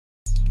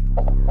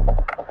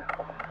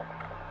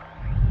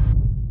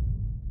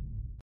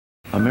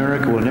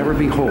America will never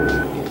be whole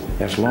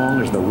as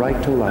long as the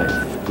right to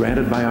life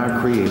granted by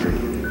our Creator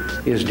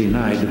is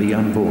denied to the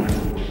unborn.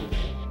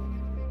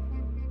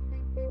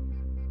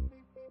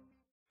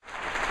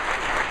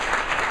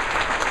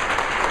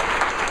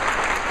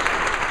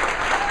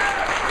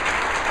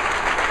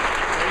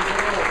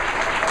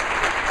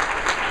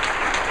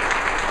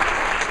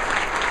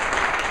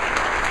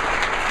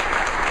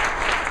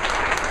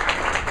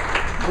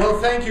 Well,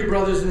 thank you,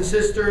 brothers and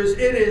sisters.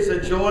 It is a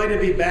joy to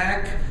be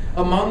back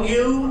among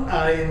you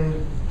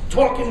in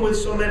talking with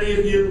so many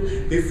of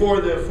you before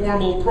the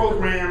formal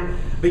program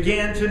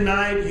began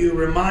tonight. You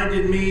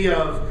reminded me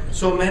of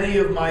so many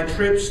of my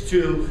trips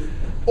to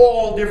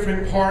all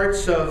different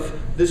parts of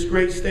this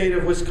great state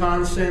of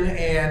Wisconsin,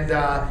 and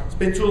it's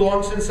been too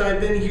long since I've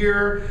been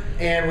here,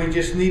 and we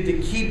just need to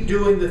keep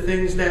doing the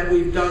things that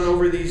we've done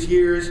over these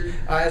years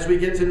as we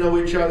get to know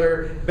each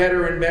other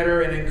better and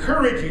better and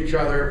encourage each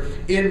other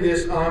in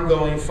this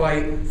ongoing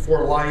fight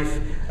for life.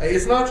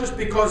 It's not just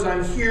because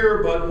I'm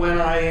here, but when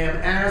I am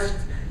asked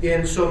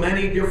in so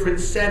many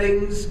different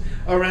settings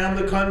around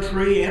the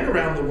country and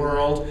around the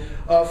world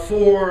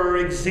for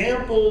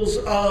examples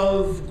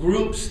of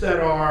groups that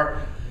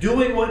are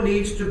doing what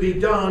needs to be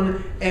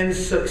done and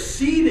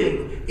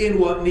succeeding in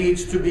what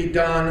needs to be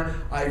done,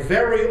 I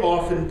very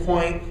often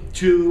point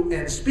to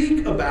and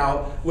speak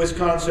about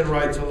Wisconsin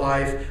Right to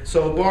Life.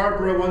 So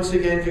Barbara, once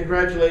again,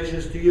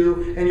 congratulations to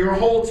you and your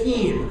whole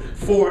team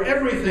for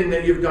everything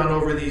that you've done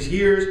over these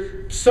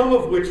years, some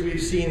of which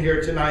we've seen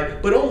here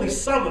tonight, but only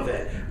some of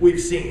it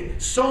we've seen.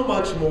 So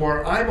much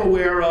more I'm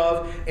aware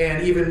of,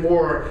 and even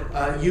more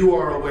you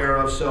are aware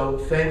of, so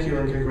thank you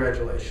and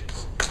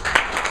congratulations.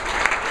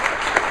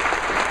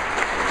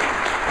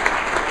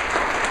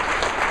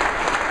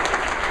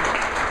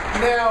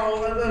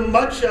 Now,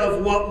 much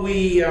of what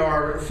we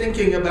are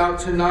thinking about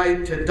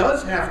tonight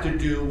does have to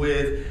do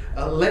with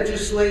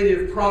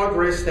legislative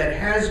progress that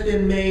has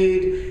been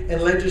made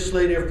and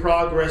legislative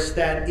progress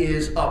that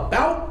is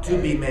about to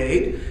be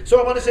made.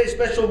 So I want to say a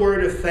special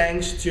word of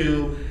thanks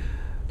to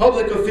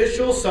public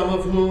officials, some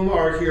of whom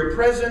are here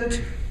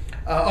present,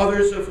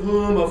 others of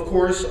whom, of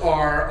course,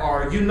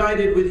 are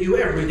united with you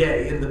every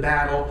day in the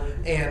battle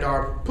and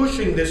are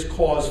pushing this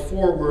cause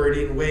forward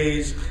in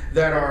ways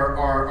that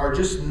are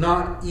just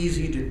not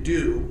easy to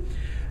do.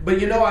 But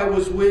you know, I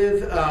was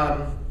with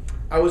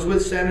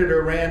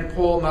Senator Rand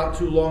Paul not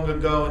too long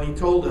ago, and he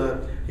told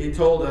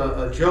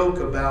a joke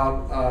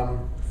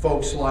about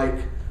folks like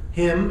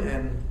him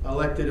and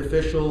elected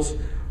officials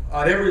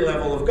at every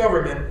level of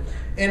government,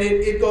 and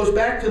it goes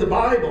back to the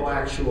Bible,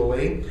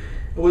 actually.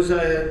 It was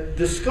a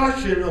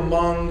discussion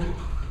among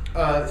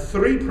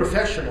three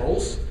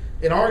professionals,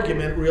 an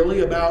argument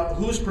really about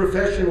whose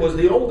profession was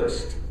the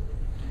oldest.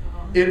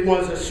 It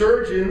was a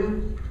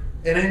surgeon,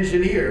 an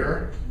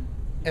engineer,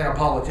 and a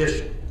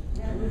politician.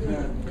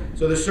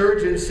 So the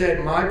surgeon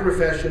said, my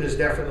profession is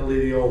definitely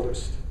the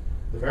oldest.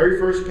 The very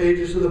first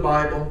pages of the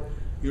Bible,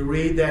 you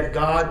read that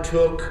God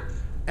took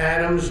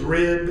Adam's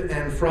rib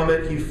and from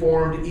it he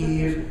formed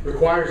Eve.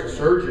 Requires a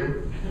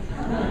surgeon.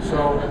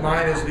 So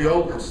mine is the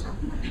oldest.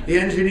 The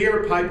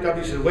engineer piped up,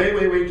 he said,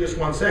 wait, just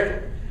 1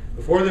 second.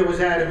 Before there was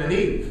Adam and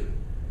Eve,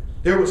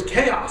 there was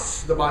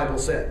chaos, the Bible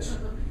says.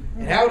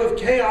 And out of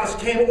chaos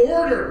came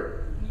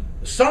order.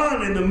 The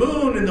sun and the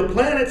moon and the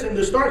planets and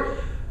the stars.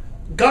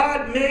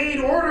 God made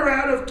order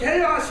out of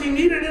chaos. He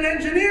needed an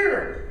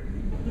engineer.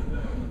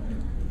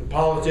 The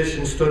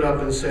politician stood up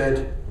and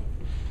said,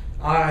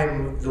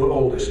 I'm the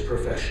oldest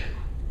profession.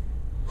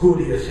 Who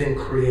do you think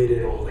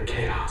created all the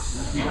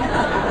chaos?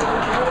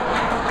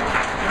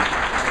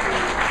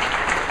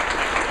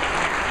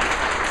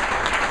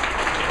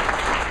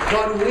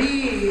 But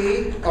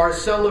we are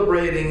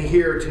celebrating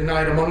here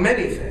tonight, among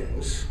many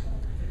things,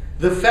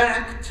 the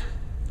fact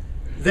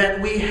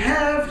that we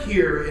have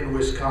here in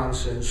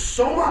Wisconsin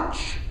so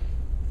much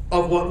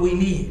of what we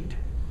need.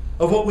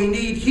 Of what we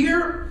need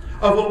here,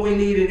 of what we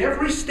need in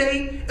every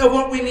state, of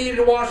what we need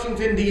in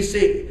Washington,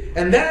 D.C.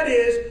 And that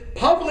is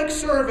public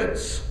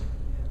servants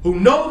who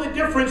know the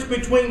difference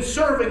between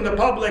serving the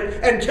public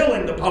and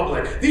killing the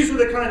public. These are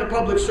the kind of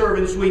public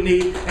servants we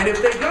need. And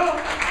if they don't,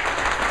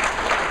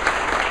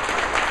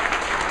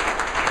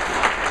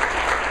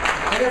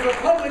 and if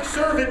a public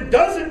servant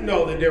doesn't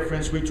know the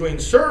difference between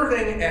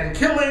serving and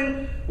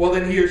killing, well,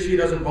 then he or she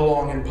doesn't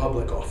belong in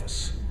public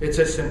office. It's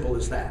as simple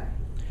as that.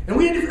 And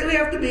we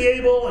have to be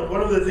able, and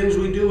one of the things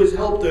we do is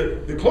help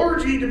the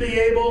clergy to be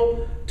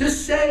able to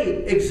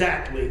say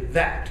exactly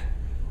that.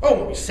 Oh,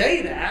 when we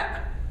say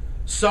that,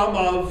 some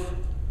of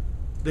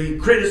the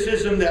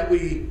criticism that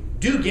we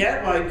do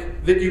get,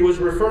 like Vicki was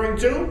referring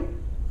to,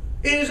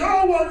 is,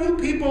 oh, well, you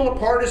people are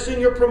partisan,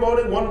 you're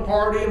promoting one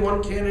party and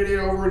one candidate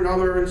over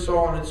another, and so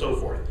on and so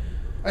forth.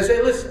 I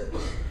say, listen,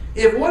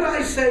 if what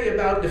I say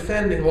about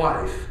defending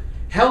life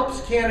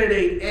helps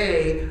candidate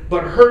A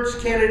but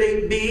hurts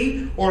candidate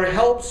B, or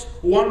helps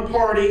one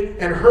party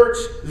and hurts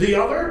the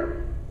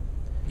other,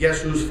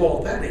 guess whose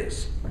fault that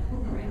is?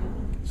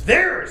 It's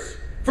theirs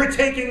for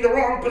taking the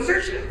wrong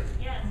position.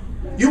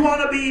 You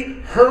want to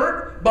be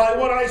hurt by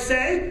what I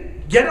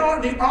say? Get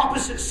on the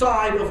opposite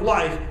side of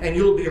life and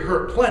you'll be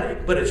hurt plenty.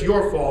 But it's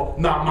your fault,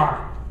 not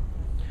mine.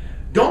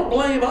 Don't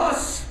blame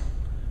us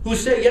who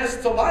say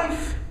yes to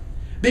life,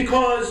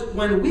 because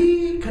when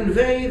we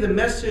convey the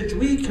message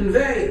we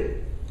convey,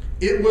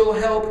 it will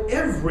help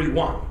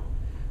everyone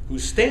who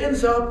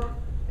stands up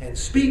and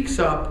speaks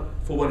up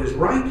for what is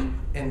right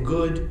and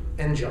good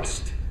and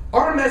just.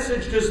 Our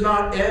message does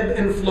not ebb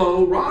and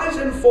flow, rise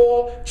and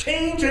fall,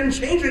 change and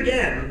change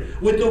again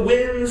with the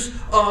winds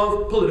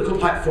of political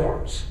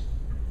platforms.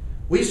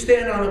 We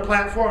stand on a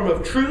platform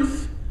of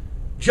truth,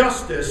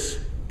 justice,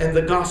 and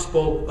the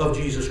gospel of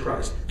Jesus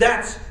Christ.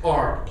 That's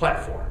our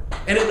platform.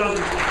 And it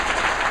doesn't change.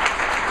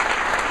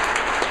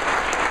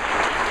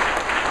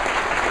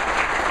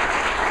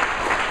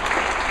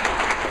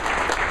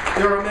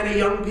 There are many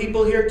young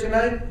people here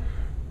tonight,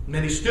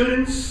 many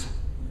students.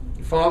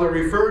 Your father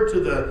referred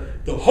to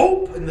the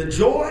hope and the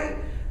joy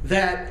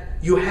that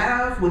you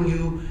have when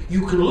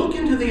you can look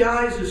into the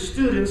eyes of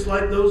students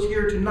like those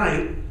here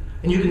tonight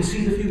and you can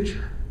see the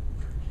future.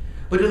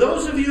 But to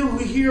those of you who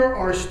here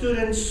are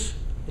students,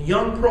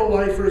 young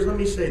pro-lifers, let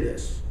me say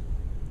this.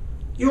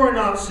 You are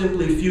not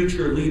simply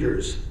future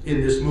leaders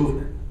in this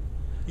movement.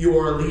 You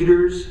are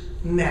leaders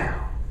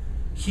now,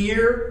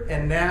 here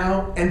and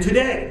now and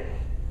today.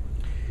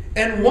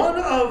 And one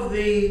of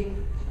the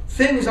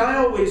things I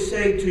always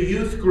say to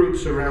youth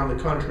groups around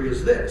the country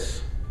is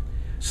this.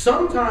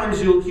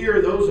 Sometimes you'll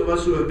hear those of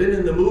us who have been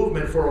in the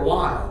movement for a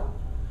while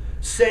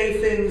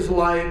say things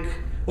like,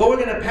 well,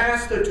 we're going to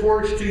pass the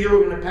torch to you,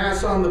 we're going to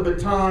pass on the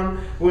baton,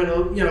 we're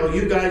going to,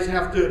 you guys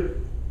have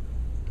to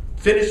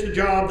finish the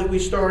job that we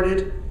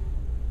started.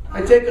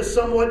 I take a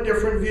somewhat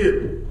different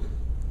view.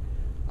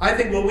 I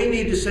think what we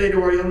need to say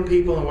to our young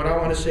people, and what I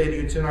want to say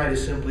to you tonight,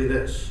 is simply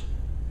this.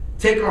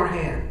 Take our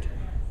hand.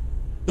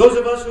 Those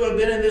of us who have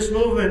been in this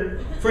movement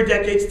for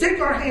decades, take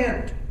our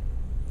hand.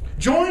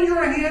 Join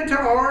your hand to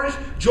ours.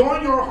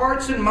 Join your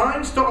hearts and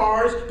minds to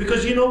ours,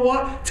 because you know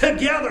what?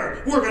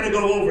 Together, we're going to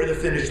go over the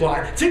finish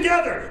line.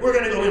 Together, we're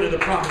going to go into the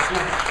promised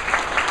land.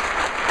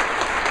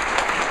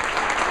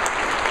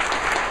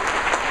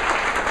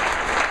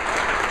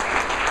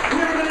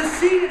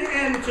 See an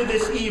end to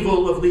this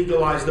evil of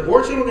legalized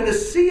abortion. We're going to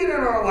see it in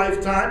our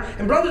lifetime.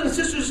 And brothers and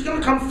sisters, it's going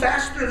to come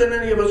faster than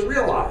any of us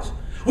realize.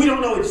 We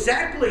don't know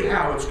exactly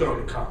how it's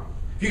going to come.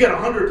 If you get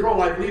 100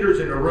 pro-life leaders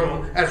in a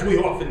room, as we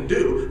often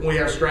do when we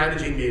have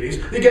strategy meetings,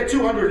 you get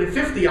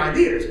 250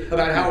 ideas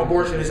about how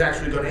abortion is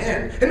actually going to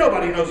end. And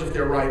nobody knows if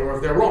they're right or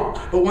if they're wrong.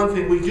 But one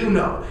thing we do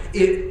know,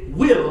 it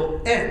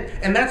will end.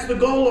 And that's the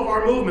goal of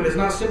our movement. It's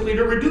not simply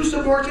to reduce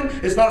abortion.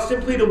 It's not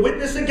simply to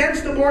witness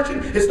against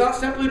abortion. It's not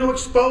simply to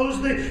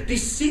expose the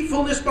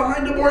deceitfulness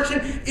behind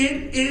abortion.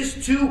 It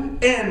is to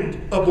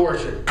end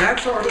abortion.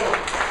 That's our goal.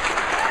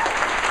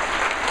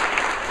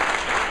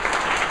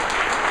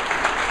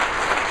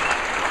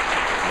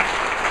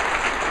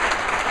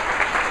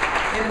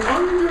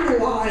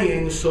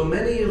 Underlying so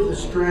many of the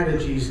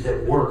strategies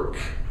that work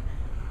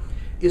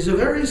is a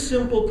very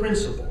simple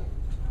principle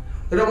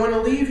that I want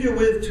to leave you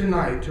with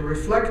tonight to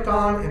reflect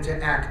on and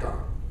to act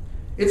on.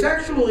 It's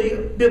actually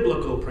a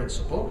biblical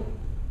principle.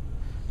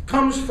 It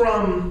comes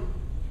from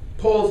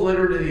Paul's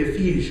letter to the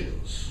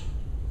Ephesians,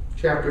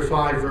 chapter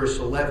 5, verse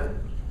 11.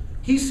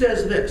 He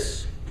says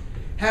this,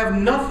 "Have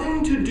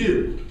nothing to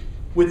do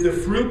with the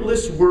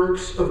fruitless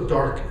works of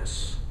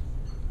darkness,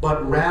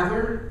 but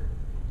rather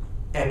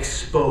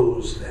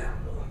expose them."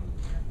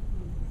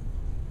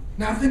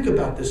 Now think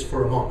about this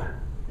for a moment.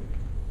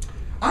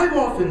 I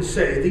often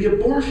say the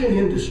abortion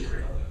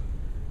industry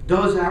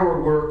does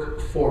our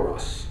work for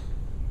us.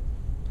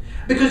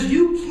 Because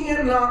you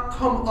cannot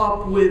come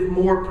up with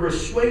more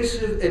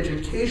persuasive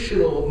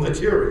educational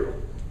material,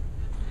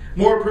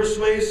 more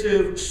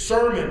persuasive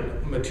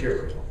sermon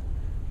material,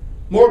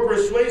 more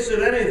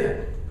persuasive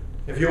anything,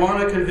 if you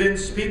want to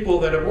convince people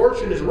that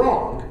abortion is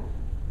wrong,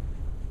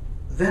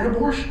 than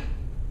abortion.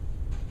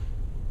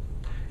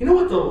 You know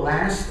what the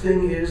last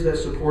thing is that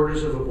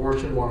supporters of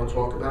abortion want to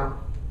talk about?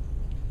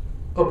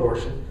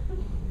 Abortion.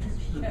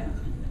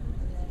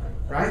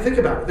 Right? Think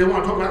about it. They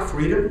want to talk about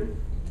freedom,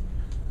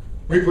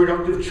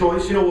 reproductive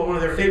choice. You know what one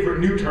of their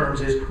favorite new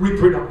terms is?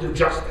 Reproductive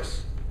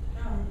justice.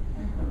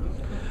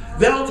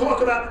 They'll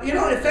talk about, in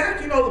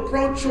fact, the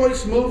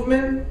pro-choice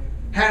movement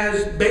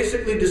has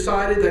basically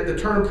decided that the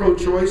term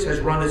pro-choice has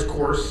run its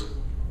course.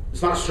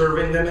 It's not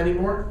serving them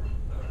anymore.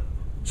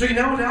 So you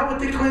know now what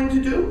they claim to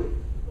do?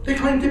 They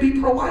claim to be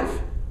pro-life.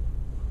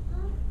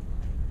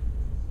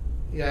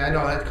 Yeah, I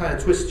know, that kind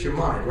of twists your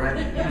mind,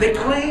 right? They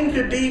claim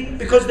to be,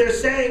 because they're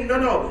saying,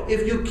 no,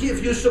 if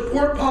you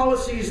support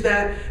policies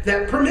that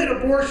permit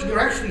abortion, you're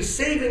actually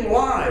saving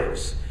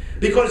lives.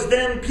 Because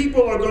then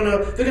people are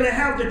they're gonna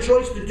have the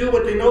choice to do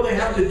what they know they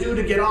have to do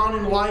to get on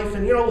in life,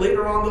 and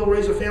later on they'll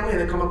raise a family,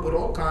 and they come up with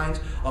all kinds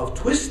of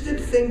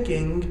twisted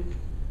thinking.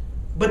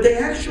 But they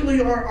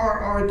actually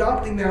are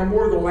adopting now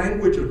more the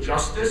language of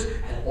justice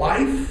and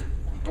life.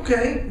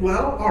 Okay,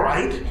 well, all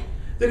right.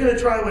 They're going to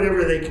try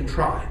whatever they can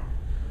try.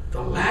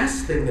 The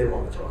last thing they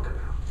want to talk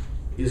about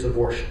is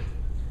abortion.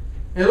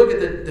 And look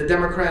at the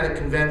Democratic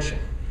convention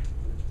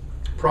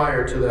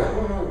prior to the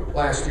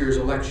last year's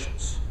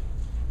elections.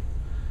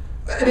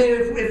 I mean,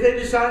 if they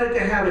decided to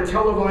have a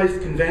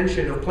televised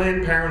convention of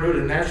Planned Parenthood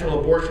and National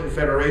Abortion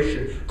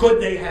Federation,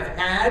 could they have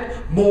had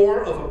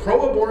more of a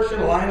pro-abortion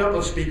lineup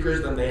of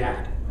speakers than they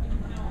had?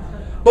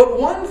 But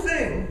one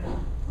thing,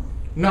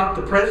 not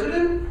the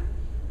president,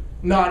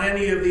 not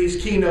any of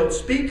these keynote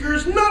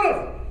speakers, none of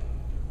them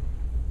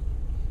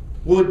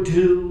would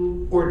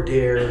do or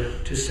dare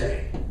to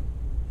say.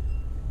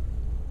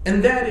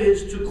 And that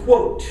is to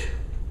quote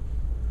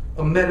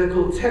a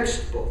medical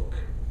textbook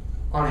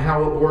on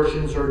how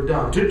abortions are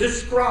done, to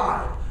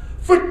describe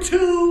for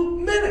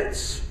 2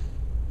 minutes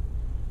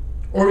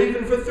or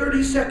even for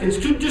 30 seconds,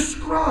 to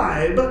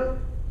describe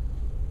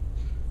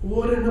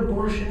what an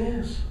abortion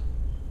is.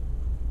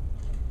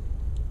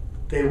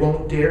 They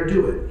won't dare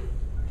do it.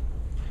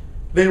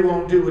 They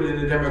won't do it in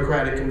the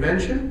Democratic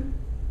convention.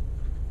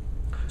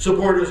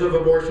 Supporters of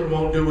abortion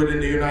won't do it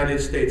in the United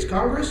States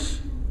Congress.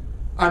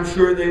 I'm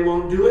sure they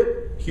won't do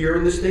it here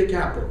in the state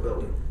capitol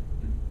building.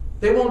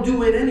 They won't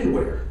do it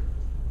anywhere.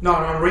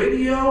 Not on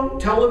radio,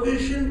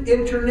 television,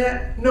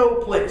 internet, no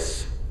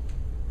place.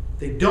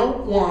 They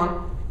don't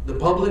want the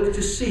public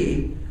to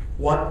see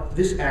what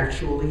this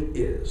actually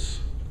is.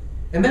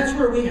 And that's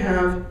where we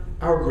have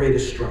our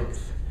greatest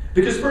strength.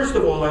 Because first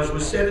of all, as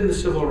was said in the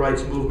civil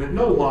rights movement,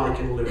 no lie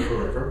can live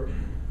forever.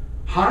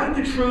 Hide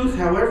the truth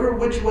however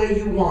which way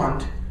you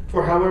want,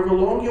 for however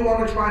long you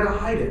want to try to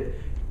hide it,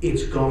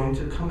 it's going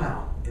to come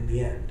out in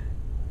the end.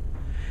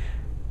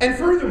 And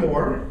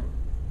furthermore,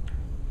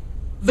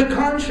 the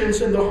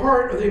conscience and the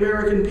heart of the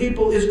American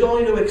people is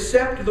going to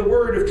accept the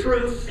word of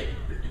truth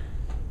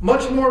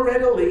much more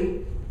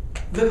readily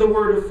than the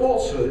word of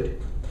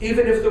falsehood,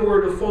 even if the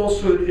word of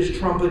falsehood is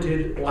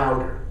trumpeted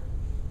louder.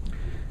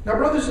 Now,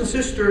 brothers and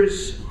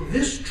sisters,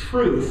 this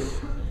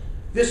truth,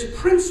 this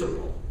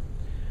principle,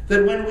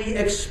 that when we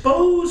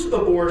expose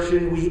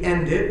abortion, we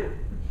end it,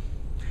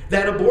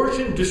 that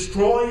abortion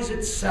destroys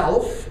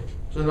itself,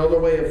 is another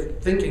way of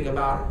thinking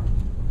about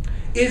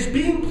it, is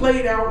being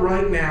played out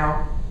right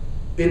now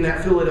in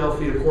that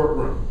Philadelphia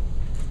courtroom.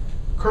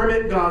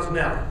 Kermit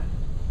Gosnell,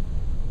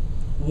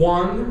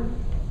 one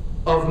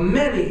of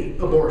many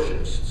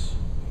abortionists,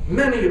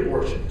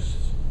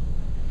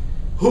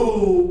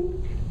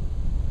 who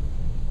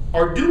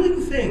are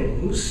doing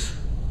things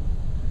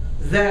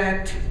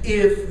that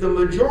if the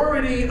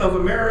majority of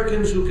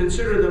Americans who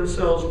consider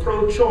themselves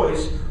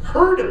pro-choice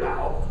heard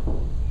about,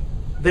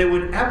 they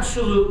would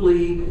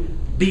absolutely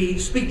be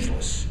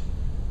speechless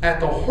at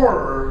the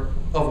horror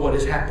of what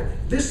is happening.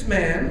 This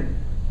man,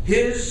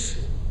 his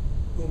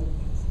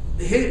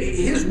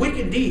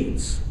wicked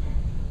deeds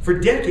for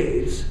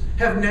decades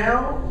have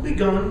now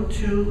begun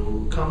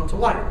to come to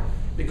light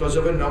because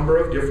of a number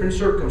of different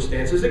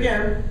circumstances.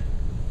 Again,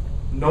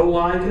 no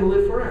lie can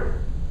live forever.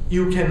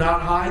 You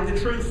cannot hide the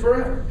truth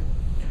forever.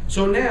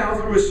 So now,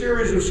 through a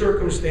series of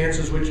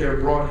circumstances which have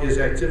brought his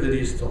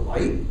activities to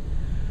light,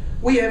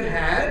 we have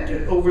had,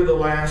 over the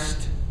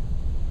last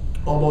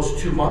almost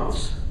 2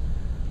 months,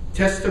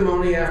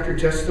 testimony after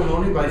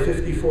testimony by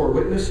 54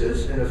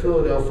 witnesses in a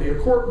Philadelphia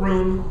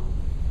courtroom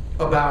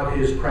about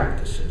his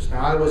practices.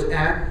 Now, I was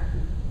at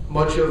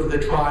much of the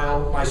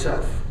trial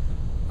myself.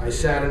 I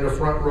sat in the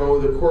front row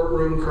of the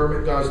courtroom.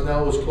 Kermit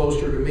Gosnell was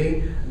closer to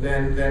me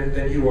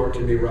than you are to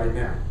me right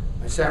now.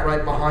 I sat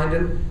right behind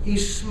him. He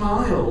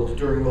smiled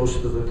during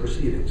most of the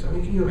proceedings. I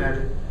mean, can you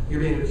imagine? You're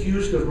being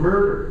accused of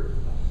murder,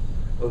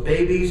 of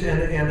babies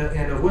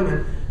and of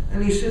women,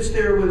 and he sits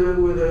there with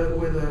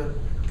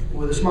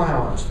a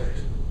smile on his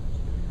face.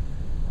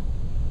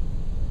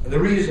 And the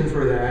reason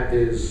for that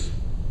is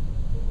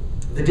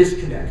the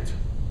disconnect,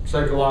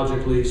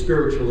 psychologically,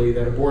 spiritually,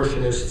 that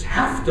abortionists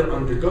have to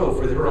undergo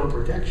for their own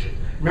protection.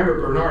 Remember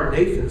Bernard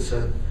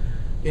Nathanson,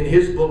 in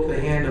his book, The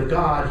Hand of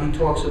God, he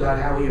talks about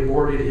how he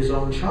aborted his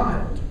own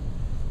child.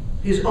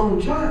 His own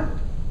child.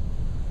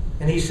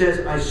 And he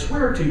says, I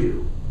swear to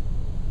you,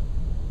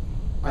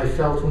 I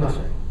felt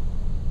nothing.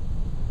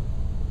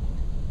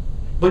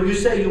 But you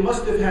say you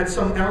must have had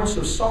some ounce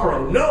of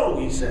sorrow. No,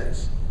 he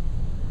says.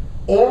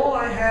 All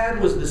I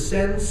had was the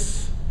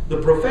sense,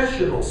 the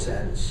professional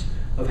sense,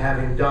 of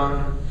having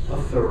done a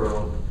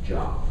thorough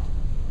job.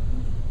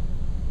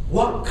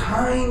 What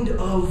kind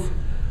of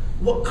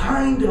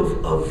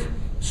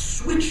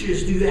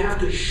switches do you have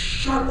to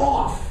shut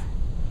off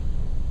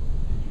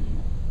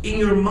in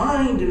your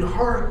mind and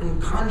heart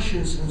and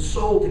conscience and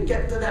soul to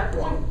get to that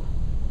point?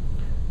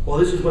 Well,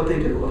 this is what they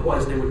do.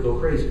 Otherwise, they would go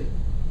crazy.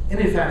 And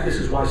in fact, this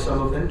is why some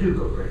of them do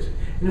go crazy.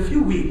 In a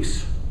few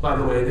weeks, by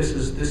the way, this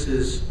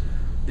is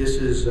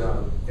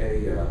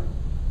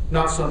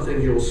not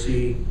something you'll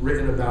see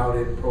written about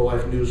in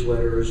pro-life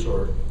newsletters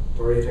or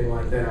anything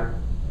like that.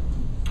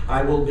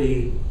 I will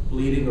be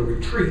leading a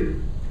retreat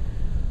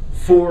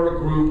for a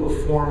group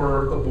of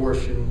former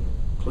abortion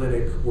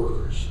clinic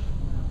workers.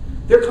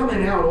 They're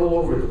coming out all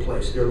over the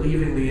place. They're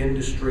leaving the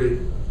industry.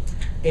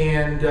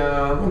 And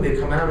when they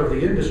come out of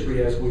the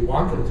industry, as we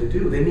want them to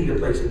do, they need a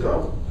place to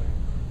go.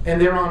 And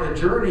they're on a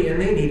journey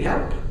and they need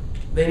help.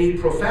 They need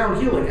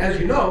profound healing. As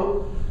you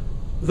know,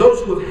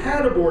 those who have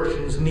had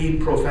abortions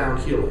need profound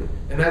healing.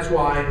 And that's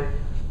why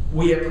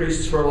we at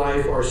Priests for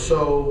Life are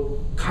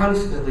so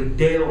constantly,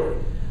 daily,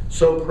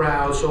 so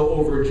proud, so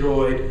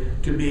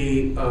overjoyed to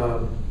be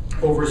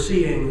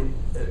overseeing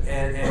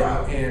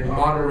and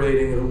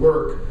moderating the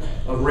work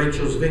of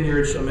Rachel's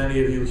Vineyard. So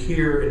many of you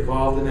here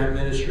involved in that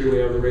ministry. We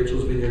have the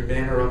Rachel's Vineyard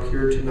banner up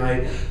here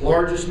tonight.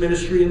 Largest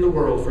ministry in the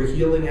world for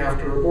healing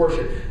after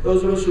abortion.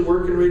 Those of us who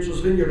work in Rachel's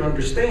Vineyard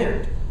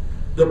understand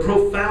the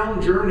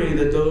profound journey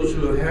that those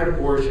who have had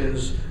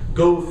abortions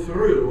go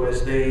through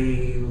as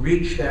they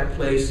reach that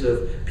place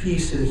of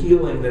peace and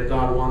healing that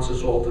God wants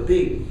us all to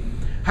be.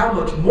 How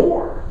much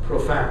more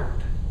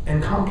profound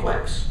and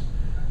complex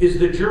is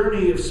the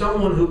journey of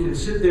someone who can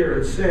sit there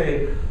and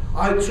say,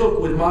 I took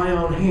with my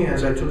own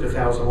hands, I took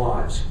 1,000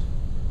 lives.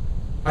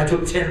 I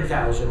took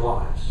 10,000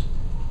 lives.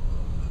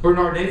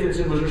 Bernard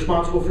Nathanson was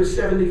responsible for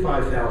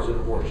 75,000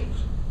 abortions.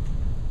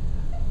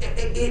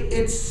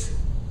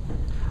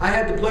 I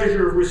had the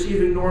pleasure of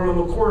receiving Norma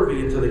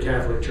McCorvey into the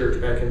Catholic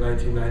Church back in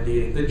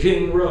 1998, the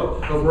Jane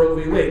Roe of Roe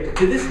v. Wade.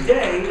 To this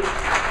day,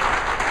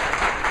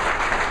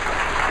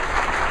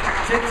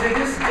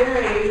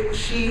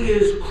 she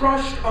is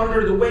crushed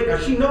under the weight. Now,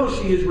 she knows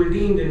she is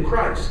redeemed in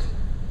Christ.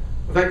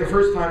 In fact, the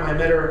first time I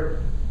met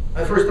her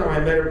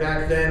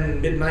back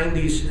then,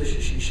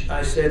 mid-90s,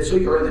 I said, so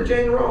you're the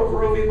Jane Roe of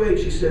Roe v. Wade?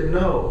 She said,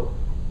 no,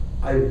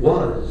 I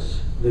was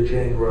the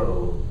Jane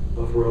Roe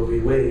of Roe v.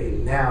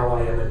 Wade. Now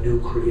I am a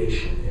new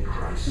creation in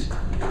Christ.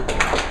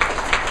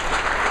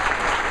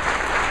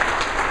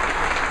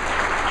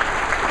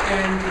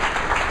 And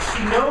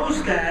she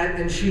knows that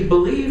and she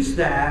believes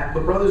that,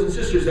 but brothers and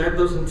sisters, that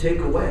doesn't take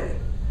away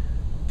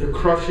the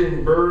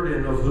crushing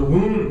burden of the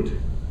wound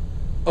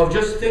of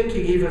just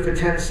thinking, even for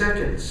 10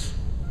 seconds,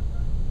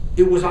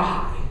 it was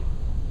I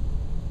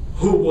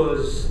who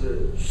was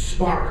the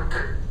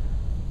spark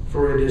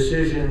for a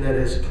decision that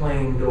has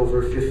claimed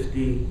over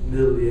 50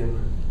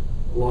 million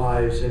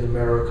lives in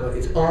America.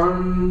 It's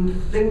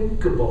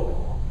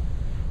unthinkable.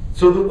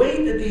 So the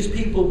weight that these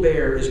people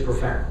bear is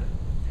profound.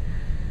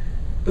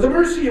 But the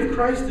mercy of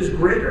Christ is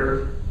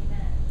greater.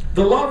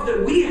 The love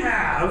that we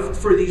have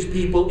for these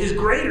people is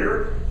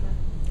greater.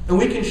 And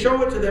we can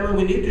show it to them, and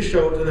we need to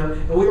show it to them,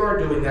 and we are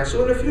doing that.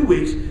 So in a few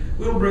weeks,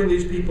 we will bring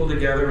these people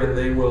together, and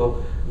they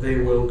will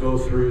go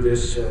through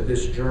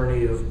this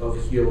journey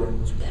of healing.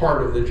 It's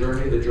part of the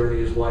journey. The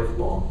journey is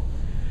lifelong.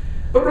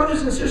 But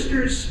brothers and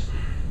sisters,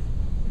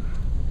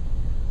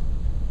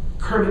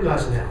 Kermit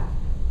Gosnell,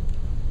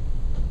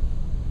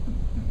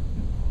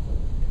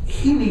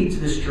 he needs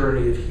this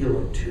journey of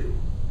healing too.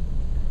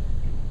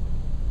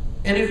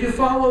 And if you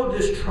follow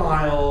this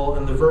trial,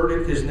 and the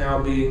verdict is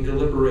now being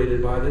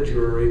deliberated by the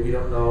jury, we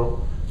don't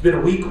know. It's been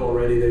a week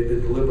already they've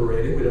been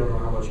deliberating. We don't know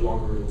how much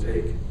longer it'll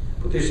take.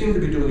 But they seem to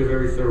be doing a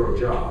very thorough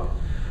job.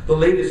 The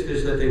latest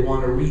is that they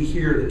want to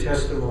rehear the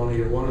testimony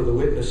of one of the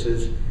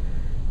witnesses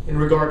in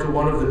regard to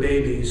one of the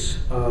babies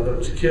that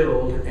was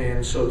killed.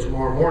 And so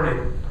tomorrow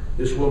morning,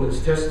 this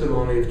woman's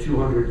testimony of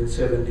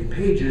 270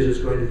 pages is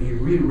going to be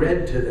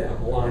reread to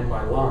them line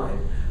by line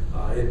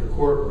in the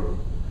courtroom.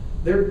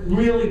 They're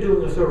really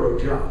doing a thorough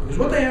job. Because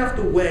what they have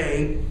to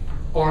weigh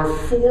are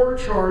 4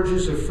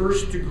 charges of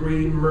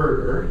first-degree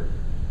murder,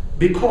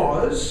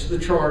 because the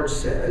charge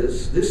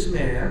says this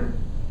man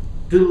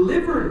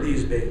delivered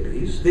these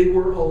babies. They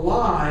were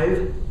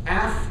alive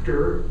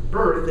after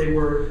birth. They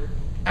were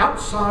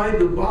outside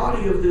the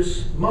body of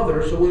this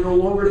mother, so we're no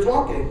longer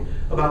talking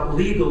about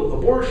legal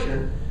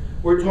abortion.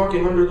 We're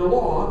talking under the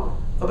law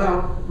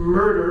about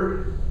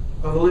murder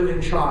of a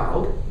living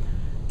child,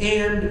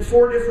 and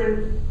 4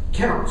 different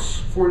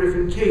counts, 4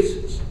 different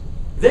cases.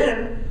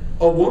 Then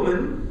a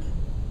woman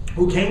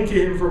who came to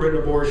him for an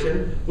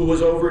abortion, who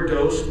was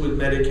overdosed with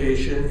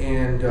medication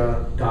and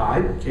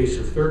died, case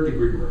of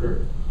 3rd-degree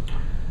murder.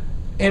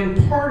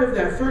 And part of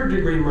that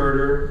 3rd-degree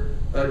murder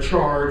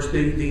charge,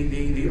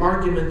 the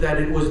argument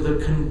that it was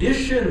the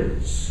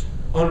conditions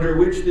under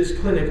which this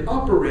clinic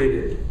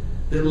operated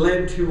that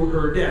led to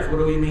her death. What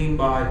do we mean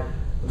by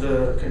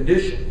the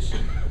conditions?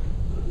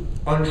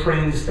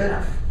 Untrained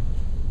staff.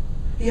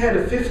 He had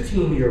a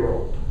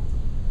 15-year-old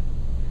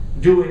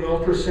doing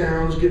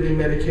ultrasounds, giving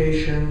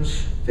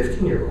medications,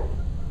 15-year-old,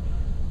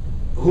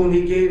 whom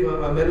he gave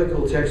a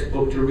medical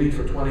textbook to read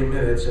for 20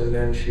 minutes, and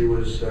then she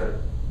was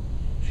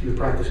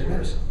practicing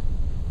medicine.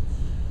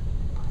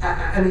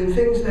 I mean,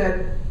 things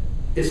that,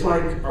 it's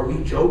like, are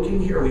we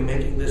joking here? Are we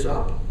making this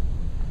up?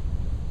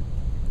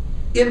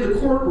 In the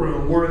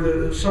courtroom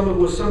were some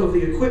of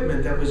the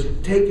equipment that was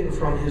taken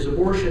from his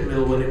abortion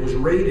mill when it was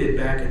raided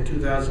back in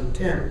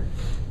 2010.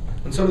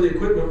 And some of the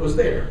equipment was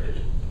there.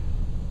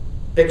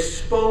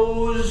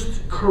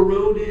 Exposed,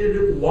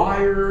 corroded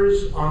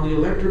wires on the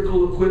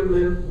electrical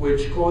equipment,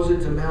 which caused it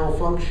to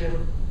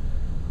malfunction.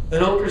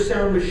 An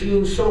ultrasound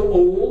machine so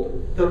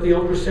old that the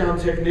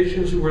ultrasound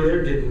technicians who were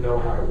there didn't know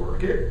how to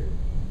work it.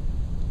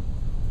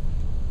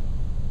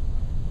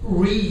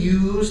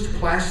 Reused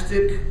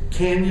plastic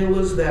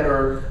cannulas that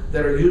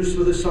are used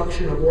for the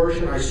suction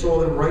abortion. I saw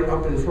them right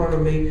up in front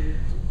of me.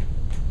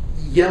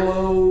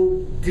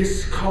 yellow,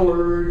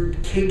 discolored,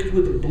 caked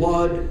with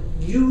blood,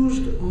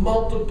 used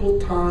multiple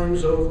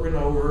times over and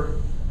over,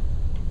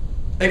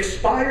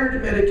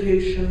 expired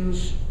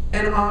medications,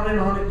 and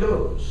on it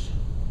goes.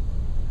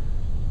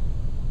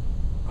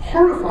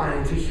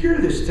 Horrifying to hear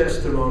this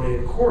testimony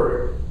in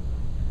court,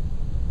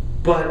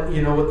 but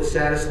you know what the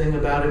saddest thing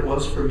about it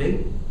was for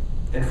me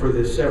and for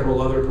the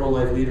several other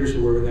pro-life leaders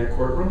who were in that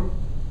courtroom?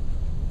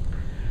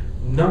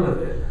 None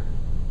of it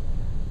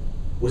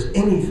was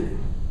anything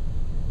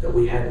that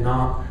we had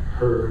not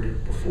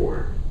heard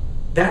before.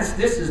 This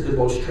is the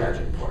most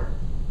tragic part.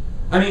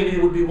 I mean,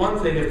 it would be one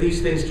thing if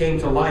these things came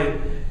to light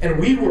and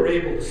we were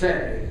able to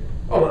say,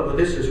 oh, well,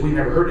 we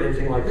never heard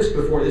anything like this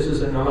before, this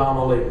is an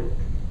anomaly.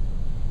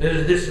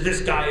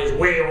 This guy is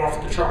way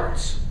off the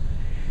charts.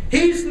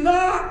 He's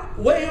not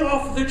way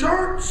off the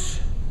charts.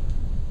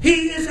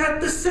 He is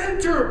at the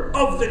center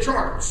of the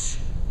charts.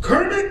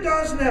 Kermit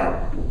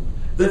Gosnell,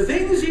 the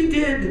things he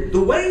did,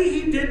 the way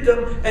he did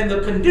them, and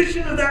the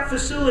condition of that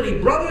facility,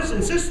 brothers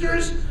and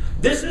sisters,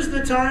 this is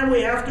the time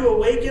we have to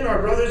awaken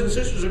our brothers and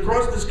sisters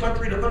across this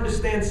country to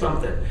understand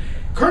something.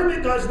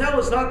 Kermit Gosnell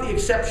is not the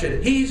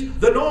exception. He's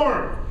the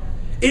norm.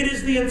 It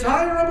is the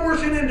entire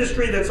abortion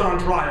industry that's on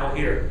trial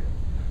here.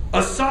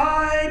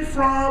 Aside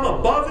from,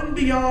 above and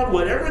beyond,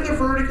 whatever the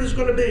verdict is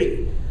going to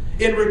be,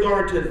 in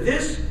regard to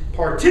this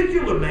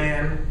particular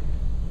man,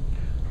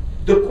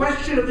 the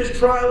question of this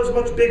trial is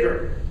much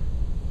bigger.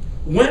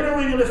 When are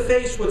we going to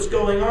face what's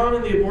going on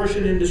in the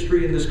abortion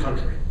industry in this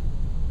country?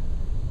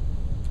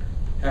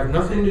 Have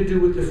nothing to do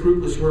with the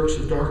fruitless works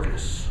of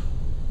darkness,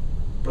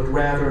 but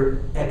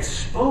rather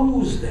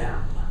expose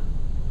them.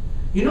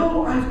 You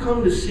know, I've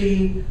come to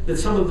see that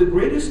some of the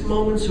greatest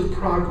moments of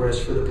progress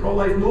for the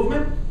pro-life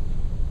movement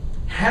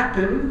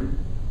happen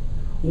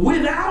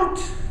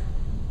without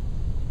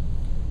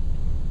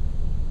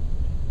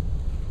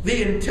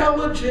the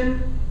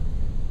intelligent,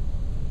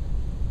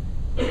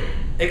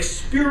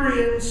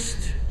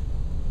 experienced,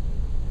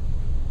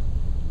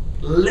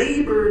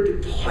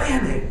 labored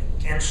planning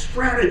and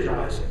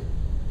strategizing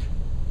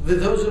that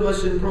those of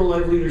us in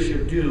pro-life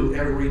leadership do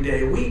every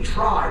day. We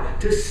try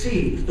to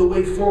see the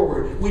way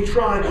forward. We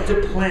try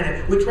to plan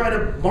it. We try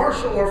to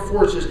marshal our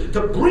forces,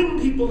 to bring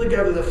people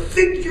together, to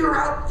figure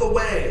out the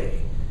way.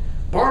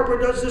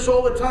 Barbara does this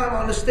all the time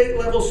on the state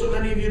level, so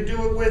many of you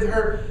do it with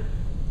her.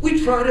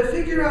 We try to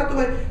figure out the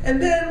way.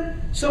 And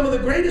then some of the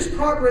greatest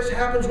progress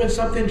happens when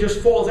something just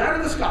falls out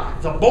of the sky.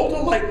 It's a bolt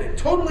of lightning,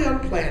 totally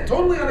unplanned,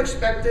 totally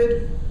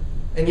unexpected,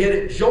 and yet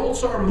it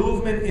jolts our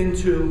movement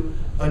into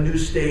a new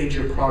stage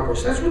of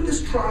progress. That's what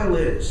this trial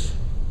is.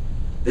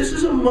 This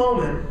is a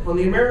moment when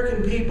the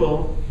American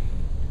people,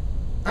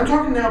 I'm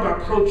talking now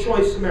about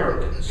pro-choice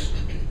Americans,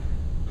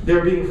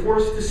 they're being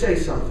forced to say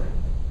something.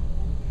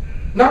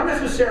 Not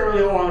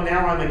necessarily, oh,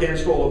 now I'm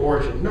against all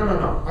abortion. No.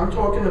 I'm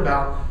talking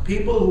about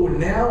people who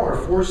now are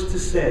forced to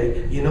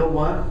say, you know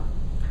what?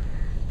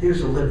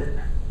 There's a limit.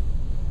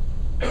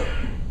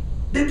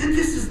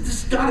 This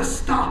has got to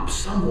stop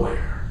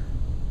somewhere.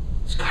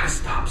 It's got to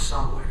stop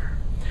somewhere.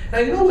 Now,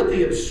 you know what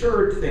the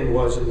absurd thing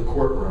was in the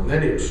courtroom?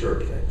 Many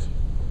absurd things.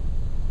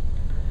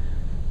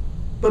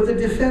 But the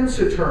defense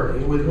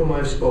attorney with whom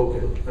I've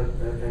spoken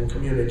and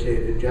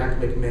communicated, Jack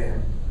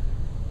McMahon,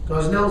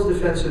 Gosnell's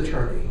defense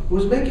attorney,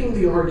 was making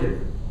the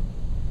argument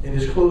in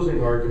his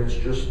closing arguments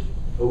just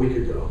a week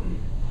ago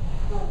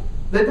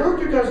that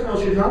Dr.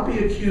 Gosnell should not be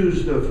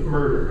accused of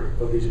murder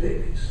of these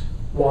babies.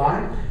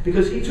 Why?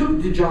 Because he took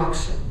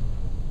digoxin,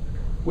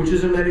 which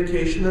is a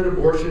medication that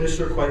abortionists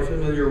are quite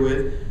familiar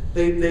with.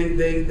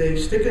 They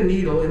stick a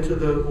needle into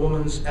the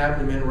woman's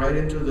abdomen, right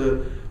into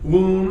the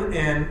womb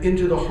and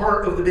into the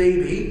heart of the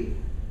baby,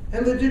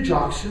 and the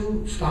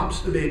digoxin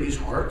stops the baby's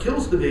heart,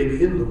 kills the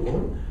baby in the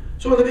womb.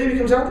 So when the baby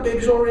comes out, the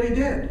baby's already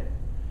dead.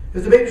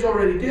 If the baby's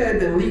already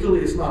dead, then legally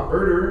it's not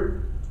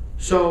murder,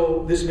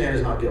 so this man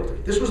is not guilty.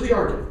 This was the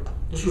argument.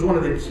 This was one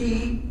of the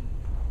key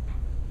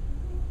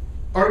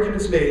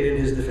arguments made in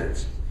his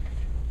defense.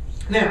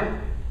 Now,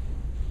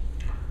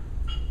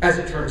 as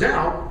it turns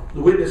out,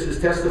 the witnesses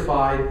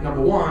testified,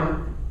 number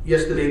one,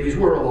 yes, the babies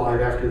were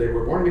alive after they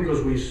were born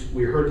because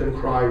we heard them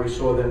cry, we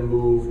saw them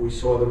move, we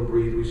saw them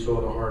breathe, we saw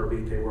the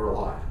heartbeat, they were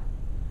alive.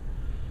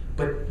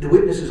 But the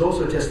witnesses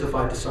also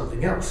testified to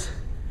something else.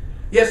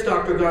 Yes,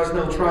 Dr.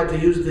 Gosnell tried to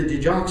use the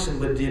digoxin,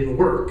 but it didn't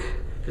work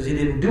because he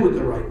didn't do it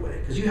the right way,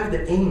 because you have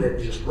to aim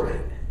it just right.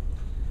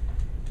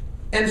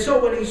 And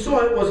so when he saw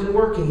it wasn't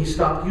working, he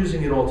stopped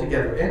using it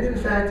altogether. And in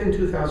fact, in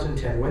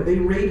 2010, when they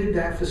raided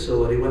that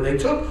facility, when they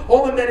took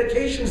all the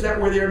medications that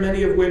were there,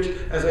 many of which,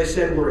 as I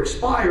said, were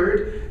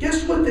expired,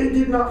 guess what they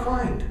did not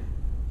find?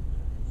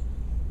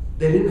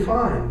 They didn't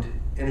find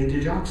any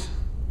digoxin.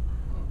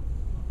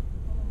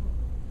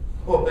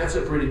 Well, that's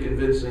a pretty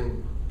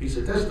convincing piece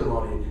of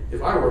testimony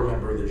if I were a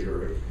member of the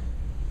jury.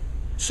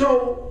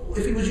 So,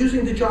 if he was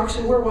using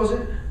digoxin, where was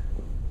it?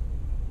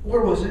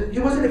 Where was it? He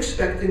wasn't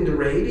expecting the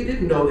raid. He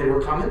didn't know they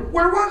were coming.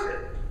 Where was it?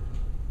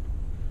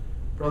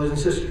 Brothers and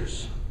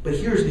sisters, but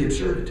here's the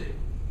absurdity.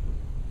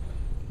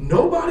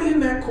 Nobody in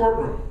that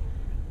courtroom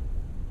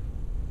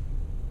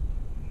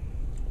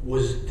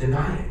was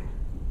denying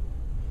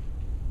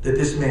that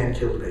this man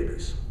killed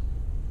babies.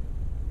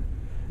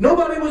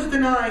 Nobody was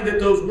denying that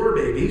those were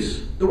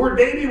babies. The word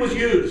baby was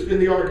used in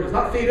the arguments,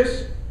 not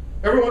fetus.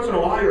 Every once in a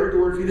while I heard the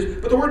word fetus,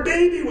 but the word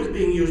baby was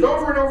being used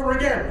over and over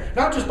again,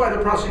 not just by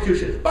the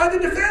prosecution, by the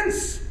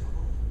defense.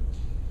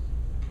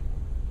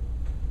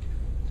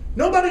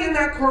 Nobody in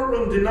that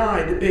courtroom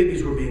denied that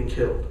babies were being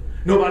killed.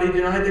 Nobody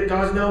denied that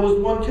Gosnell was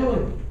the one killing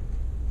them.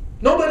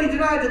 Nobody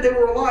denied that they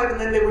were alive and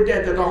then they were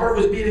dead, that the heart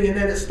was beating and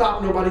then it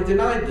stopped. Nobody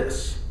denied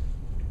this.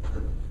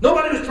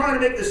 Nobody was trying to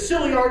make the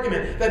silly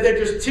argument that they're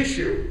just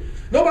tissue.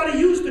 Nobody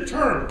used the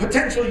term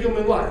potential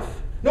human life.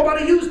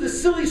 Nobody used the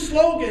silly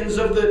slogans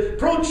of the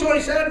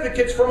pro-choice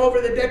advocates from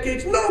over the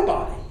decades.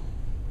 Nobody.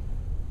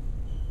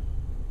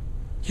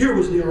 Here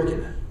was the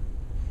argument.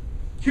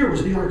 Here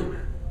was the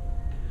argument.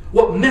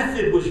 What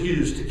method was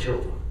used to kill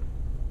them?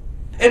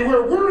 And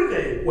where were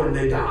they when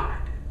they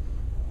died?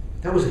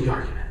 That was the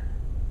argument.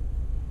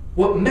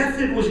 What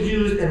method was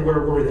used and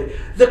where were they?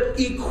 The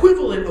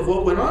equivalent of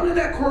what went on in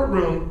that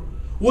courtroom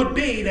would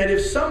be that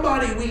if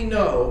somebody we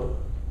know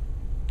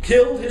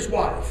killed his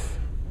wife,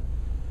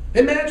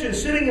 imagine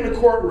sitting in a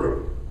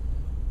courtroom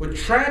with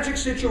tragic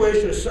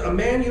situation, a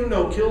man you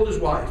know killed his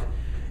wife.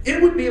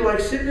 It would be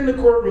like sitting in the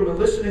courtroom and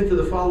listening to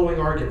the following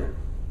argument.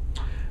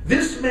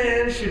 This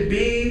man should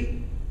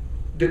be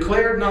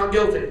declared not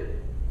guilty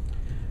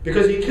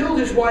because he killed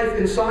his wife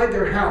inside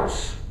their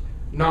house,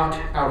 not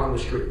out on the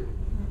street.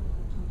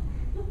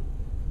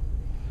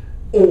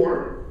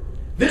 Or,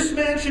 this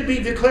man should be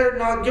declared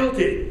not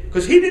guilty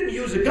because he didn't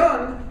use a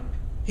gun,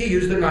 he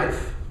used a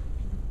knife.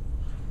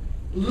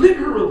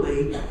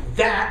 Literally,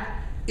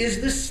 that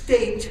is the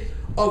state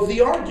of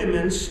the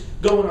arguments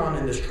going on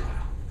in this trial.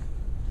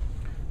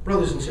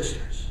 Brothers and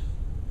sisters,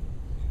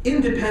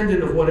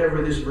 independent of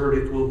whatever this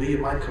verdict will be, it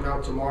might come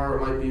out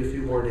tomorrow, it might be a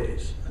few more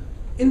days.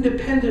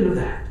 Independent of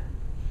that,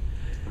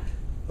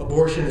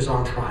 abortion is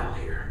on trial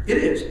here. It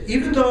is.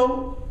 Even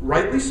though,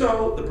 rightly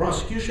so, the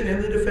prosecution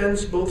and the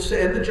defense both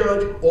said, and the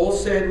judge all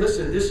said,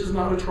 listen, this is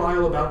not a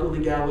trial about the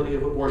legality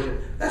of abortion.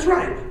 That's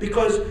right,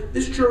 because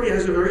this jury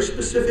has a very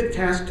specific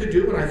task to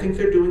do, and I think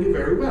they're doing it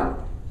very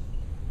well.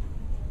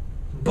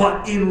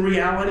 But in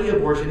reality,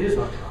 abortion is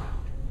on trial.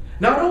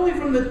 Not only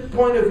from the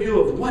point of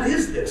view of what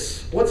is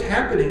this, what's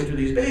happening to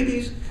these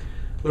babies,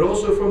 but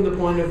also from the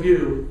point of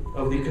view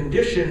of the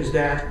conditions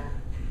that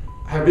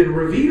have been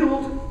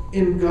revealed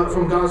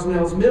from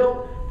Gosnell's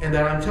mill, and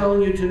that I'm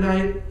telling you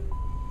tonight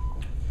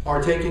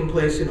are taking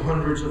place in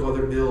hundreds of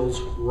other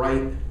mills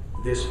right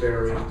this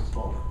very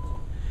moment.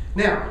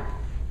 Now,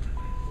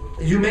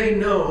 you may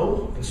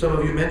know, and some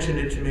of you mentioned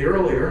it to me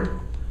earlier,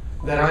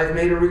 that I've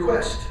made a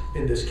request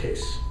in this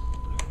case.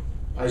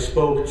 I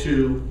spoke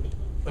to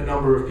a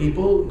number of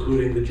people,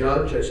 including the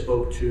judge. I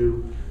spoke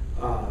to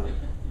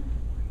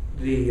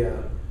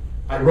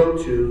I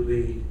wrote to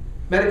the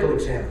medical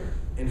examiner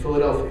in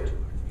Philadelphia,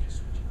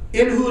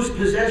 in whose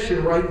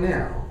possession right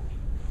now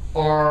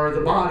are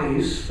the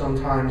bodies,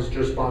 sometimes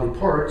just body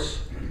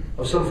parts,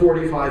 of some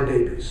 45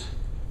 babies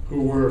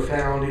who were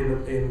found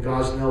in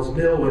Gosnell's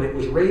mill when it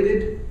was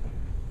raided.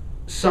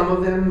 Some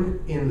of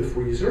them in the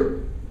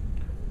freezer,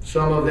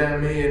 some of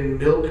them in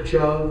milk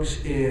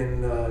jugs,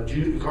 in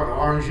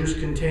orange juice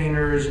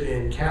containers,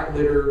 in cat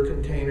litter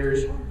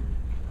containers,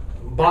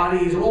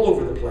 bodies all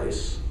over the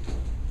place.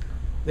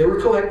 They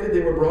were collected,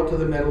 they were brought to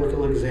the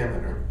medical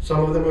examiner. Some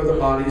of them are the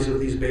bodies of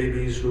these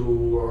babies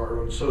who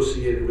are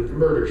associated with the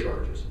murder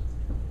charges.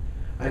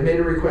 I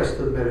made a request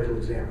to the medical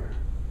examiner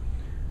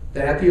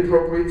that at the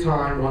appropriate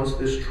time, once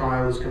this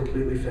trial is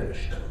completely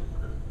finished,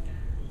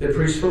 that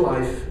Priests for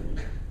Life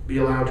be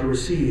allowed to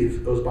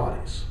receive those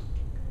bodies,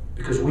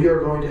 because we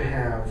are going to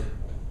have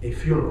a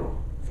funeral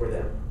for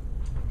them.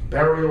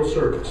 Burial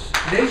service,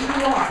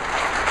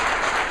 nationwide.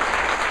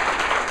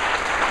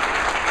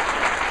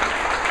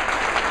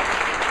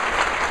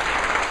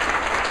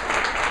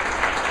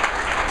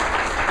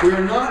 We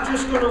are not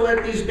just going to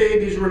let these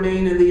babies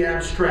remain in the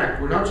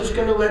abstract. We're not just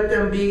going to let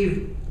them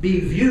be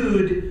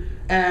viewed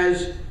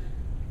as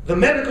the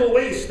medical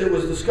waste that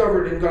was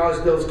discovered in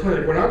Gosnell's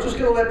clinic. We're not just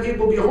going to let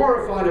people be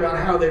horrified about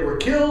how they were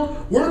killed.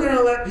 We're going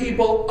to let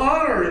people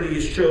honor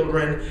these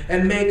children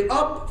and make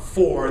up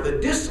for the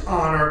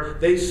dishonor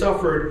they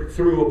suffered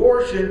through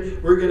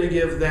abortion. We're going to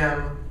give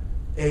them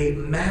a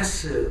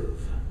massive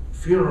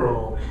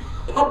funeral.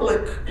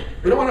 Public.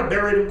 We don't want to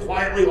bury them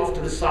quietly off to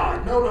the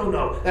side. No, no,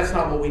 no. That's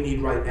not what we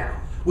need right now.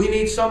 We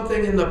need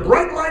something in the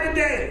bright light of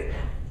day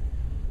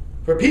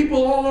for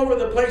people all over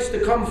the place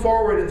to come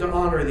forward and to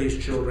honor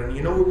these children.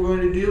 You know what we're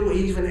going to do?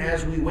 Even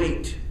as we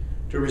wait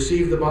to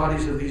receive the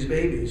bodies of these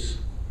babies,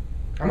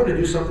 I'm going to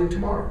do something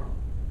tomorrow.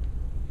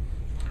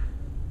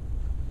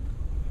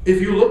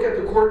 If you look at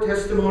the court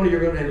testimony,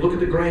 and look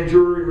at the grand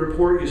jury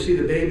report, you see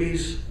the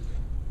babies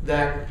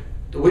that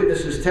the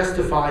witnesses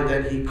testified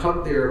that he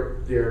cut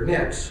their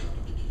necks,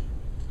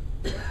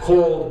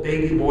 called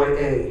baby boy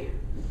A,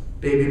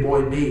 baby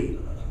boy B,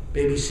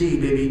 baby C,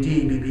 baby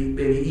D,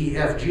 baby E,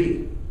 F,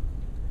 G.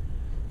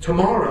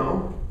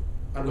 Tomorrow,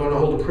 I'm going to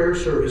hold a prayer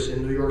service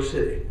in New York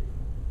City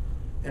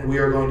and we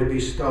are going to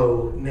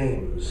bestow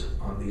names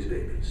on these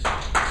babies.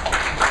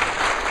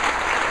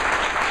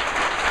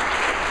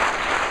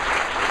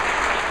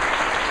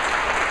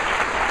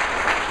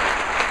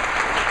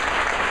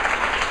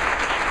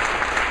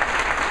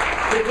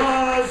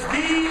 Because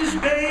these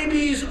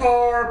babies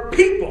are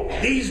people.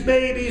 These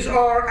babies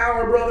are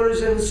our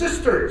brothers and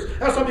sisters.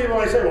 Now some people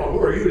might say, well, who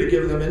are you to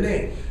give them a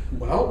name?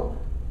 Well,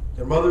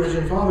 their mothers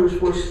and fathers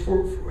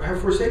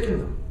have forsaken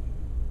them.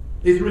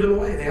 They threw them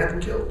away. They had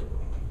them killed.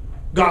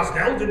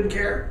 Gosnell didn't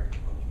care.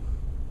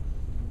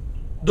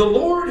 The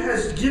Lord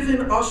has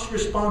given us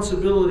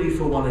responsibility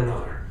for one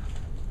another.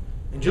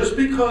 And just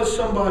because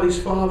somebody's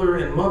father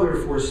and mother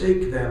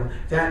forsake them,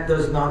 that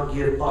does not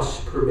give us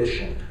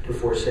permission to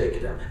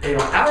forsake them. They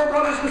are our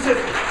brothers and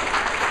sisters.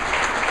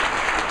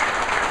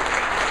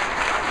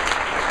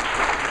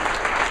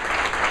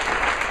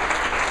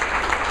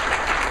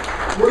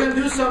 We're going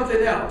to do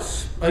something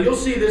else. You'll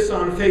see this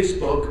on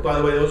Facebook. By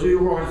the way, those of you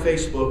who are on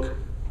Facebook,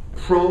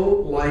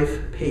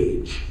 Pro-Life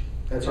Page.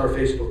 That's our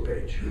Facebook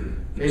page.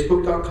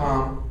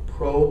 Facebook.com,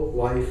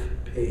 Pro-Life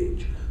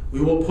Page.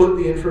 We will put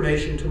the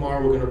information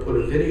tomorrow. We're going to put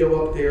a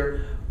video up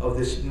there of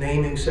this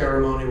naming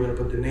ceremony. We're going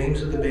to put the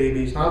names of the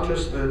babies, not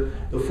just the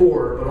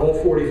 4, but all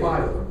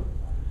 45 of them.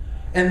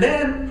 And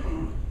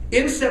then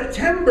in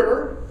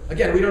September,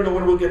 again, we don't know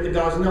when we'll get the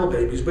Gosnell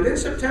babies, but in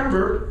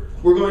September,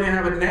 we're going to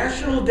have a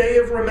National Day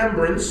of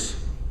Remembrance.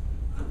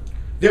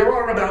 There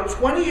are about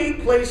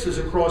 28 places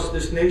across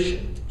this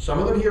nation, some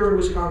of them here in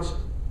Wisconsin,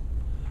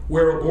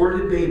 where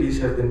aborted babies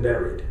have been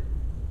buried.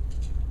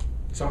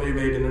 Some of you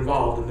may have been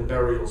involved in the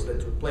burials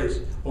that took place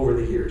over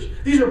the years.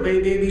 These are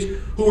babies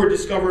who were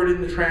discovered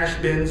in the trash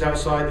bins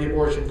outside the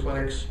abortion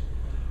clinics,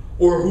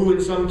 or who in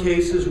some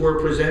cases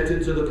were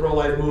presented to the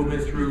pro-life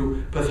movement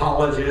through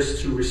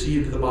pathologists who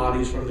received the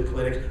bodies from the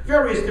clinics.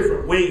 Various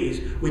different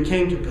ways we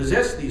came to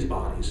possess these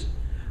bodies.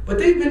 But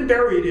they've been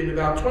buried in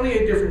about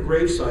 28 different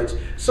grave sites.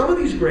 Some of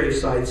these grave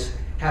sites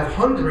have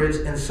hundreds,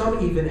 and some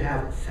even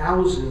have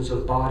thousands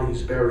of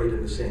bodies buried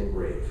in the same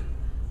grave.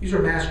 These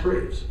are mass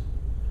graves.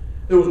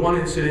 There was one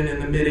incident in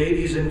the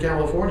mid-'80s in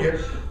California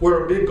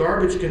where a big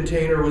garbage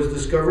container was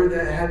discovered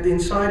that had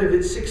inside of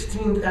it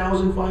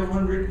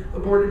 16,500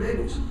 aborted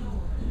babies.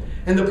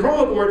 And the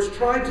pro-aborts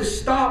tried to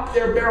stop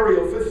their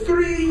burial. For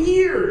 3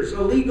 years,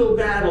 a legal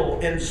battle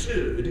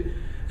ensued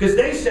because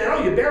they said,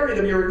 oh, you bury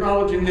them, you're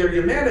acknowledging their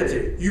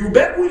humanity. You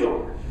bet we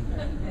are.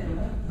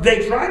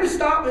 They tried to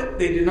stop it.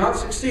 They did not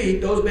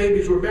succeed. Those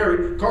babies were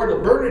buried.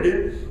 Cardinal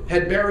Bernardin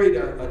had buried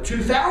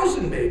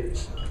 2,000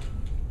 babies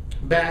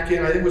back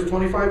in, I think it was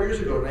 25 years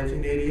ago,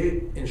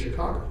 1988, in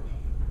Chicago.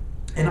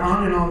 And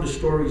on the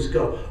stories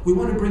go. We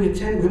want to bring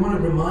attention, we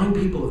want to remind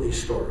people of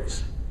these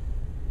stories.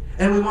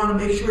 And we want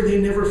to make sure they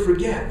never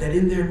forget that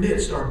in their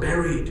midst are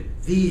buried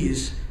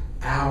these,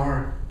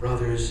 our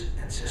brothers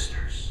and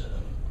sisters.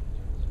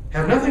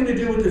 Have nothing to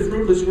do with the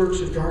fruitless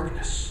works of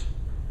darkness.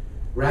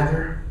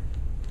 Rather,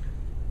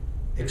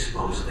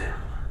 expose them.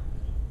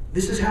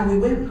 This is how we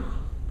win.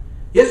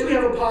 Yes, we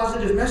have a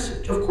positive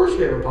message. Of course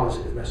we have a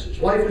positive message.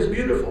 Life is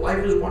beautiful.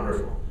 Life is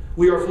wonderful.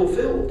 We are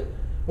fulfilled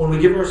when we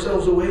give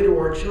ourselves away to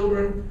our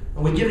children,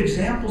 and we give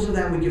examples of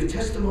that, we give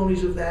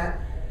testimonies of that.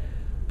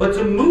 But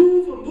to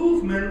move a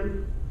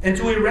movement and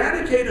to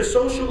eradicate a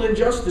social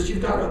injustice,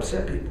 you've got to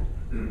upset people.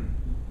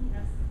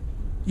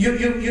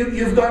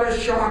 You've got to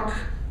shock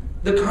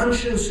the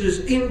consciences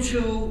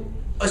into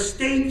a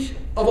state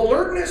of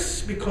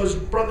alertness because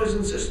brothers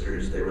and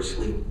sisters, they're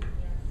asleep.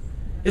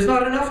 It's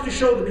not enough to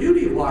show the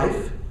beauty of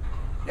life.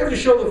 You have to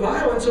show the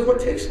violence of what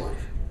takes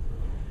life.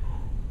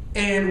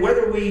 And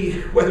whether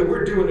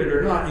we're doing it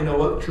or not, you know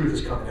what? The truth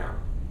is coming out.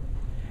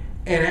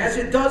 And as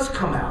it does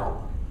come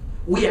out,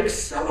 we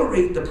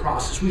accelerate the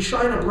process. We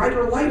shine a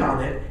brighter light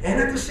on it. And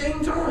at the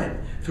same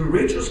time, through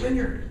Rachel's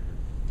Vineyard,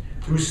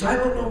 through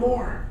Silent No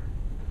More,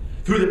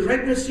 through the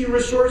pregnancy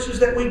resources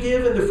that we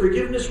give and the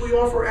forgiveness we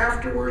offer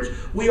afterwards,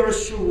 we are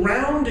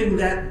surrounding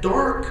that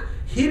dark,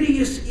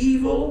 hideous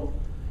evil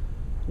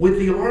with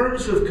the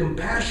arms of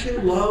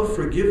compassion, love,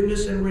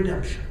 forgiveness, and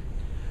redemption.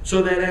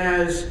 So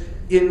that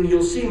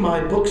you'll see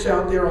my books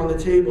out there on the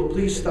table.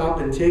 Please stop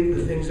and take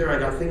the things there. I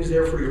got things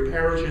there for your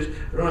parishes.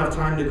 I don't have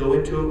time to go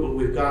into it, but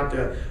we've got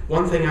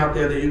one thing out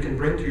there that you can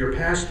bring to your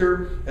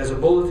pastor as a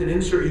bulletin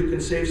insert. You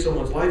can save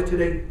someone's life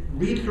today.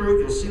 Read through it.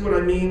 You'll see what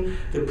I mean.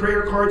 The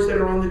prayer cards that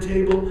are on the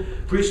table,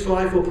 Priest for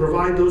Life will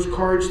provide those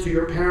cards to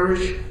your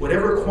parish,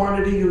 whatever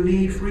quantity you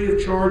need, free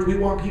of charge. We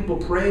want people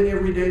praying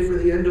every day for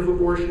the end of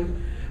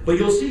abortion. But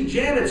you'll see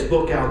Janet's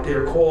book out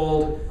there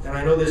called, and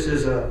I know this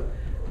is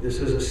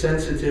a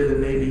sensitive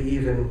and maybe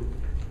even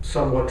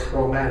somewhat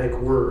traumatic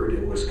word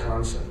in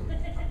Wisconsin.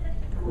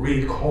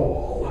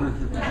 Recall.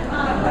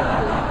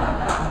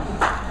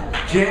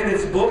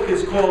 Janet's book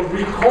is called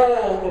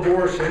Recall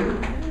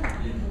Abortion.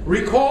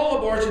 Recall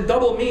abortion,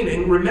 double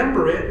meaning,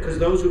 remember it, because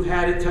those who've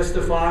had it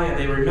testify and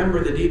they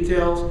remember the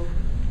details.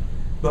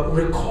 But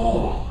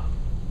recall,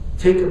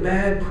 take a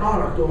bad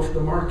product off the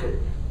market.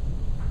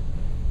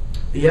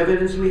 The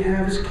evidence we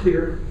have is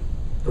clear.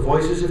 The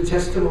voices of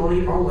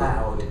testimony are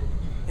loud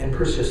and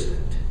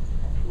persistent.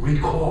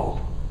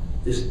 Recall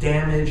this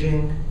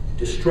damaging,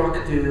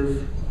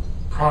 destructive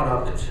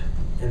product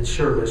and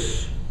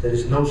service that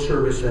is no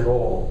service at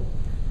all,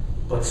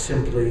 but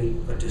simply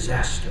a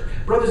disaster.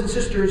 Brothers and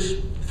sisters,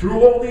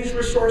 through all these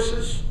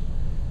resources,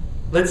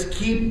 let's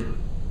keep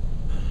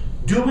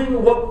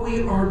doing what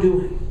we are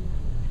doing.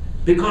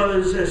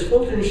 Because, as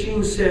Fulton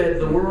Sheen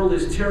said, the world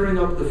is tearing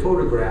up the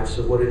photographs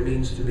of what it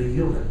means to be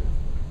human.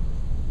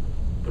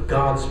 But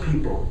God's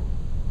people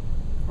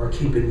are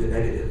keeping the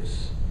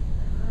negatives.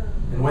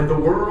 And when the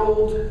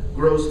world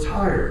grows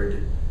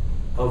tired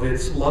of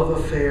its love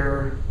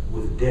affair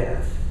with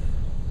death,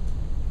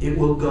 it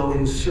will go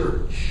in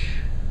search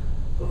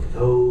of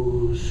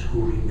those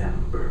who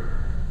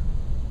remember.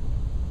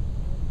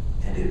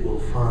 And it will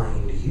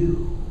find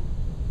you.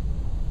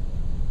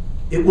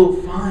 It will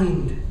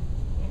find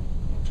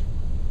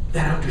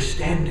that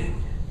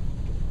understanding.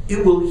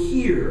 It will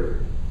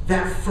hear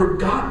that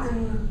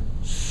forgotten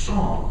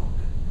song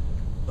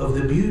of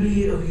the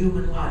beauty of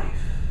human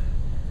life.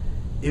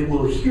 It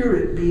will hear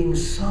it being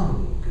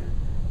sung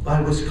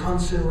by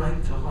Wisconsin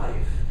Right to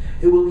Life.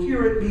 It will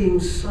hear it being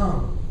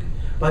sung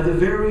by the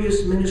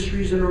various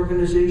ministries and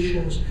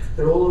organizations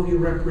that all of you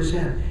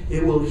represent.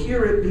 It will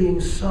hear it being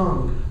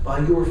sung by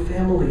your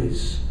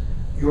families,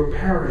 your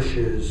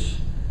parishes,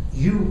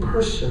 you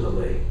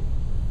personally.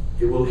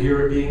 It will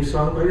hear it being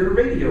sung by your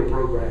radio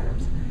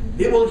programs.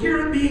 It will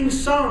hear it being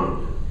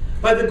sung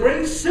by the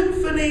great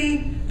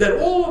symphony that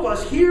all of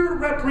us here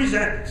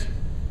represent.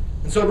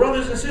 And so,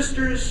 brothers and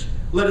sisters,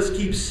 let us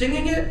keep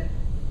singing it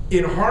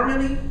in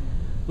harmony.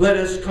 Let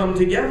us come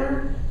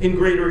together in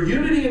greater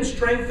unity and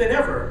strength than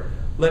ever.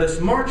 Let us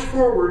march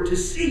forward to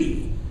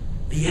see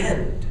the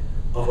end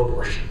of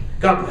abortion.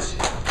 God bless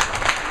you.